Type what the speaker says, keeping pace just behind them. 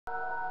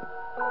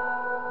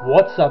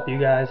What's up, you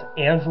guys?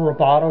 Andrew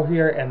Rebooted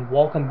here, and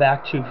welcome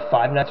back to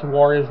Five Nights at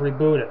Wario's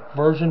Rebooted,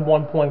 version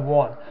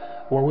 1.1,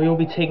 where we will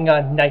be taking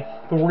on Night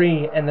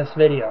 3 in this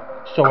video.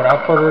 So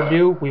without further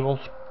ado, we will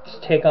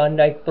take on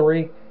Night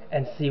 3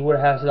 and see what it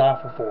has to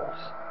offer for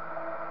us.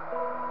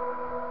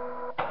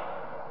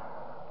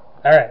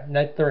 Alright,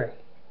 Night 3.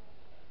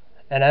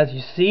 And as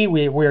you see,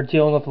 we are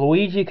dealing with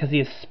Luigi because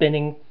he is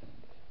spinning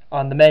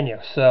on the menu.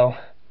 So,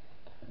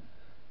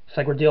 it's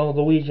like we're dealing with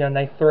Luigi on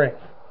Night 3.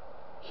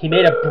 He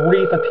made a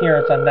brief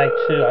appearance on Night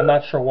 2. I'm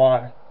not sure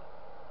why.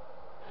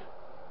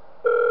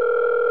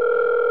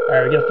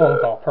 Alright, we get a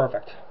phone call.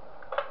 Perfect.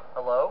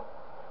 Hello?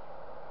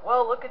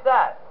 Well, look at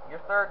that. Your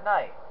third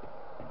night.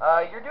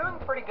 You're doing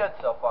pretty good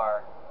so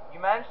far.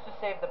 You managed to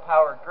save the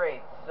power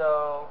grate,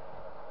 so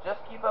just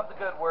keep up the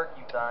good work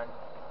you've done.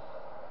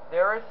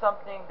 There is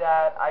something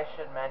that I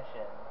should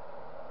mention.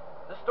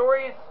 The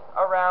stories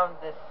around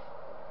this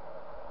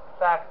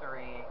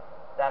factory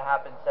that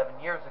happened 7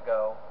 years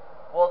ago,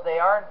 well, they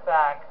are in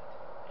fact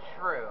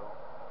true.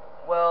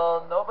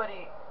 Well,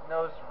 nobody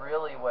knows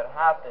really what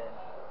happened,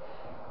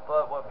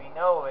 but what we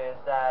know is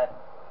that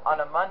on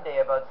a Monday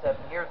about 7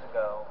 years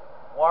ago,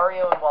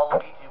 Wario and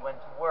Waluigi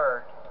went to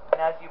work, and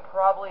as you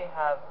probably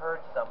have heard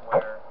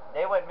somewhere,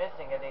 they went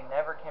missing and they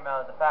never came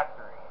out of the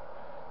factory,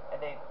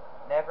 and they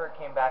never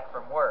came back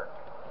from work.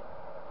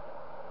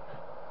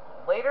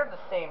 Later the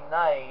same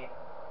night,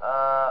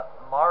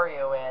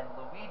 Mario and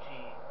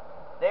Luigi,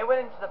 they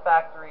went into the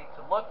factory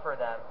to look for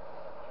them.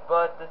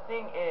 But the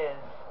thing is,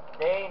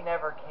 they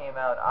never came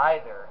out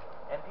either.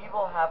 And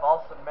people have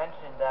also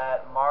mentioned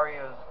that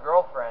Mario's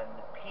girlfriend,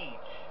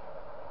 Peach,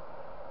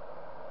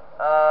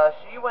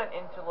 she went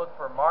in to look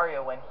for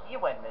Mario when he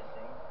went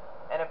missing,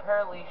 and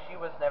apparently she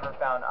was never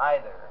found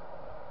either.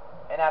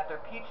 And after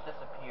Peach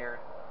disappeared,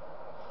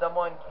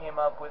 someone came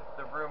up with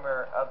the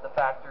rumor of the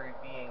factory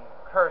being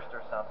cursed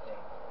or something,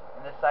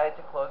 and decided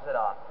to close it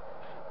off.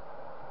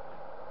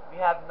 We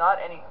have not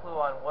any clue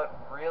on what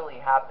really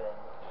happened,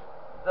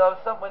 though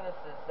some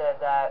witnesses said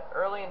that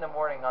early in the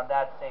morning on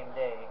that same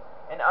day,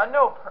 an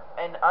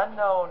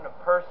unknown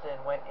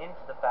person went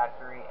into the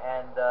factory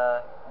and,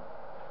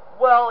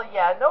 well,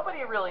 yeah,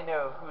 nobody really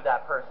knew who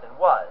that person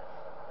was.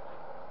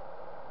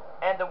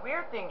 And the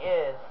weird thing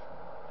is,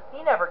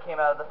 he never came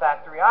out of the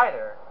factory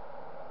either.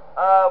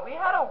 We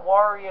had a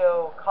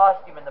Wario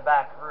costume in the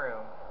back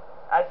room,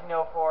 as you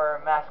know,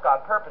 for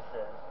mascot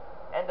purposes.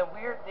 And the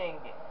weird thing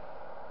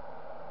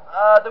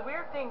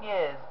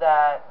is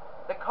that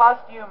the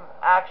costume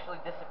actually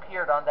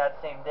disappeared on that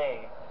same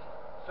day,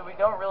 so we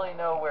don't really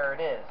know where it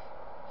is.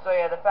 So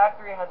yeah, the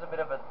factory has a bit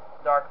of a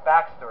dark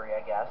backstory,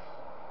 I guess.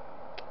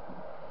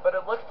 But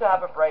it looks to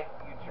have a bright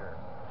future.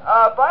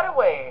 By the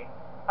way,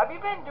 have you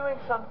been doing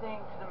something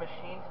to the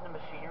machines in the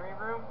machinery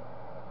room?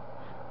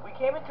 We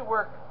came into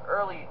work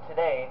early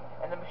today,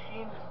 and the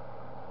machines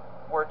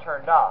were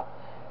turned off.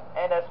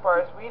 And as far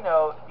as we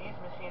know, these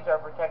machines are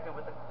protected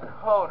with a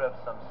code of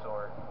some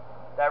sort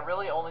that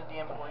really only the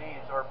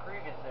employees or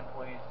previous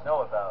employees know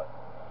about.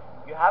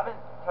 You haven't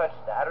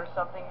touched that or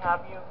something,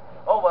 have you?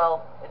 Oh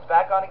well, it's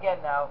back on again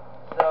now,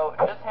 so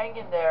just hang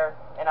in there,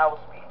 and I will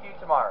speak to you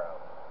tomorrow.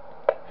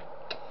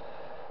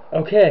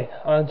 Okay,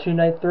 on to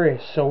Night 3.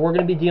 So we're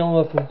going to be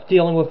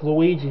dealing with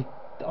Luigi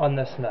on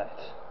this night.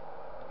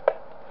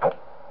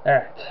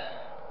 Alright.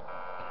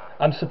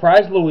 I'm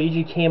surprised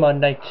Luigi came on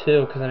Night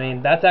 2, because I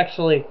mean, that's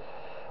actually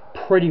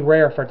pretty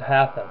rare for it to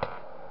happen.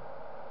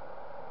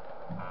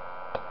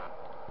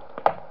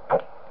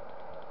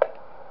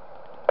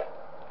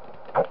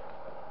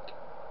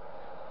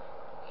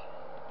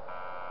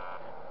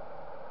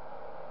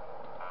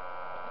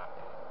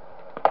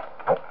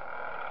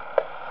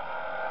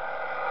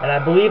 And I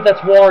believe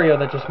that's Wario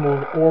that just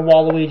moved, or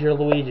Waluigi or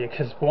Luigi,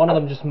 because one of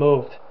them just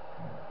moved.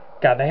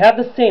 God, they have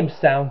the same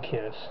sound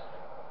cues.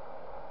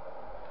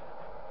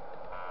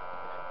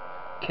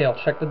 Okay, I'll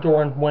check the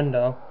door and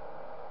window.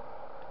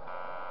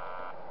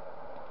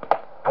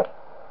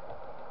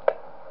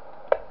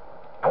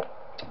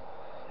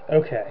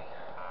 Okay.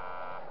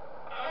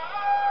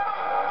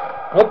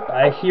 Oh,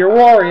 I hear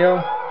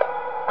Wario.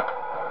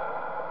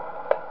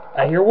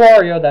 I hear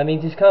Wario, that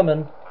means he's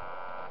coming.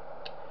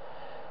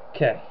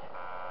 Okay.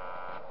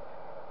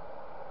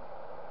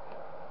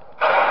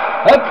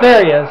 Oh,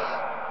 there he is.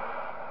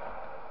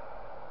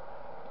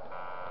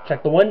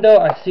 Check the window.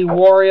 I see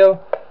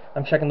Wario.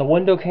 I'm checking the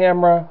window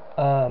camera.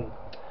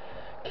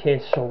 Okay,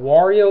 so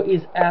Wario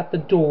is at the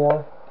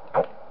door.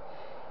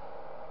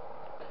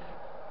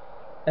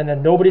 And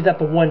then nobody's at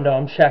the window.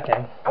 I'm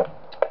checking.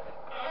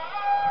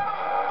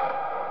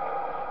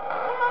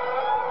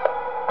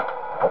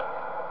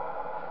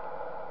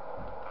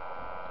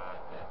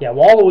 Yeah,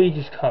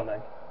 Waluigi's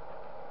coming.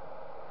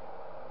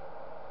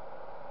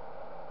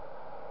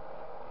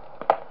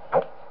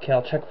 Okay,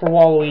 I'll check for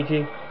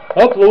Waluigi.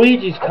 Oh,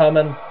 Luigi's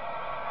coming.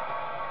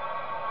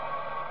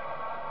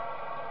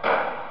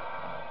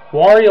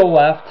 Wario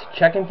left,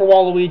 checking for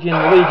Waluigi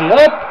and Luigi.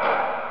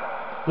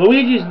 Oh!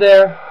 Luigi's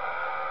there.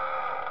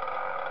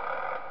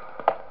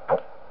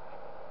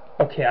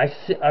 Okay,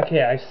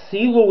 I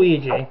see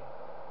Luigi.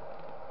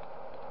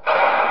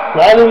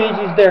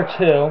 Waluigi's there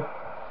too.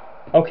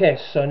 Okay,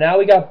 so now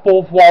we got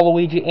both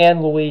Waluigi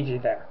and Luigi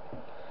there.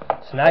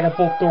 So now I got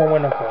both door and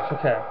window closed.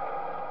 Okay.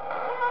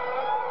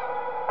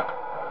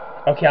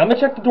 Okay, I'm gonna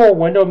check the door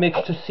window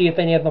to see if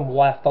any of them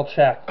left. I'll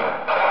check.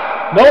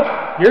 Nope,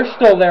 you're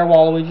still there,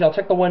 Waluigi. I'll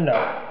check the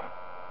window.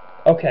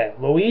 Okay,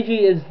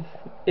 Luigi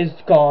is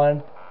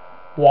gone.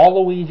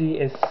 Waluigi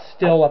is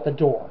still at the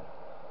door.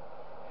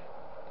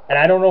 And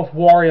I don't know if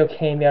Wario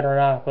came yet or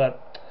not, but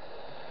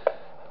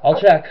I'll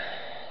check.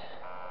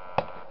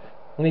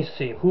 Let me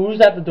see. Who's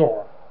at the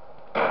door?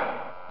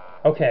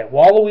 Okay,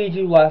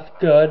 Waluigi left.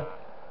 Good.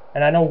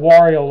 And I know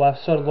Wario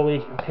left, so did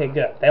Luigi. Okay,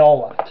 good. They all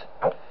left.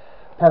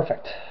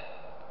 Perfect.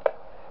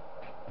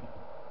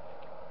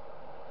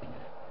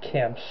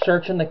 Okay, I'm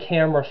searching the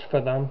cameras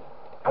for them.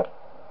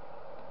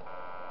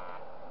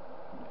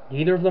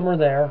 Neither of them are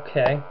there.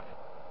 Okay.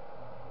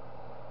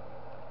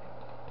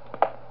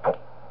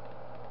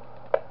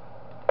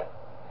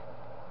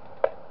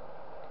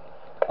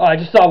 Oh, I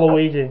just saw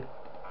Luigi.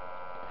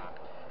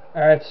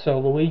 Alright, so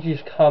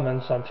Luigi's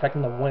coming, so I'm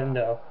checking the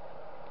window.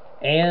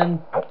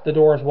 And the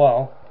door as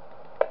well.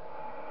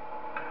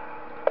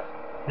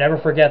 Never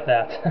forget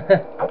that.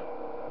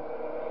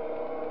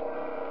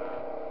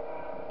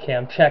 Okay,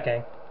 I'm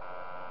checking.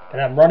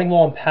 And I'm running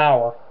low on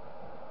power.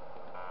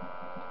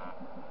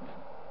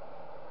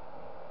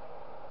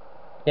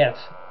 Yeah,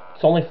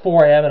 it's only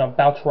 4 AM and I'm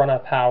about to run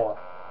out of power.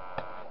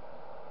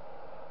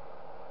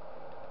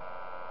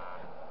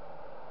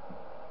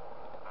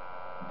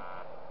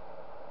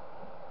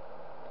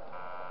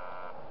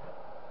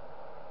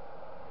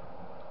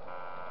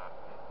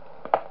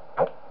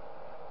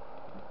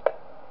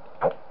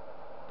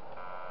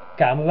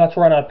 God, I'm about to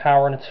run out of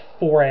power and it's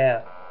 4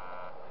 AM.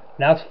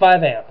 Now it's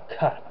 5 AM.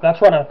 God, I'm about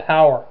to run out of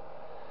power.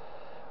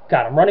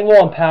 God, I'm running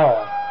low on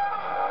power.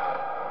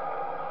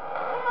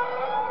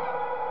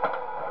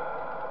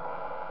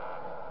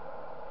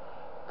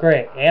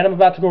 Great, and I'm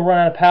about to go run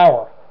out of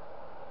power.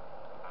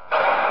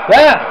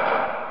 Ah!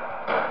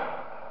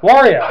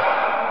 Wario!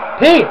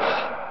 Peach!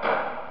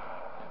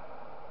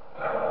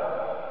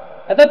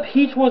 I thought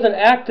Peach wasn't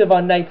active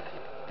on night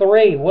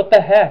 3. What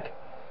the heck?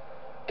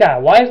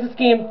 God, why is this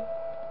game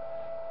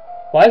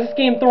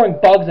throwing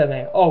bugs at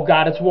me? Oh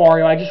God, it's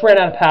Wario. I just ran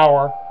out of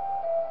power.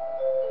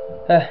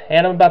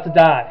 And I'm about to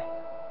die.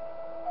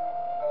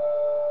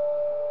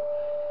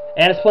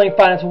 And it's playing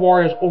Five Nights at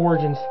Wario's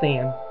Origins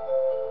theme.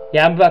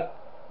 Yeah, I'm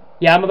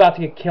about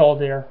to get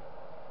killed here.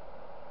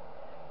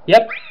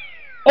 Yep.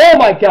 Oh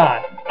my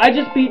God! I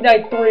just beat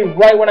night 3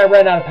 right when I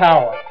ran out of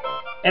power.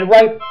 And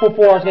right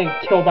before I was going to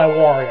get killed by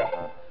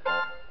Wario.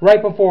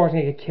 Right before I was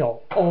going to get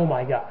killed. Oh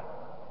my God.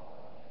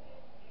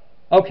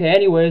 Okay,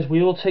 anyways,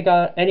 we will take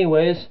on...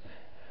 Anyways,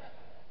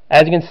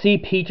 as you can see,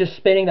 Peach is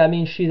spinning. That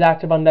means she's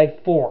active on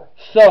night 4.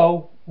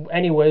 So,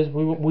 anyways,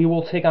 we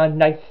will take on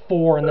night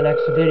 4 in the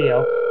next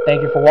video.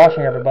 Thank you for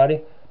watching,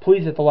 everybody.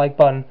 Please hit the like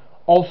button.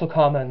 Also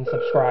comment and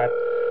subscribe.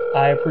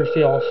 I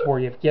appreciate all the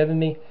support you've given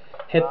me.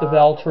 Hit the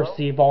bell to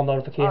receive all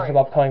notifications of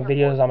upcoming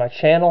videos on my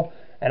channel.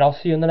 And I'll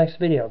see you in the next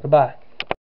video. Goodbye.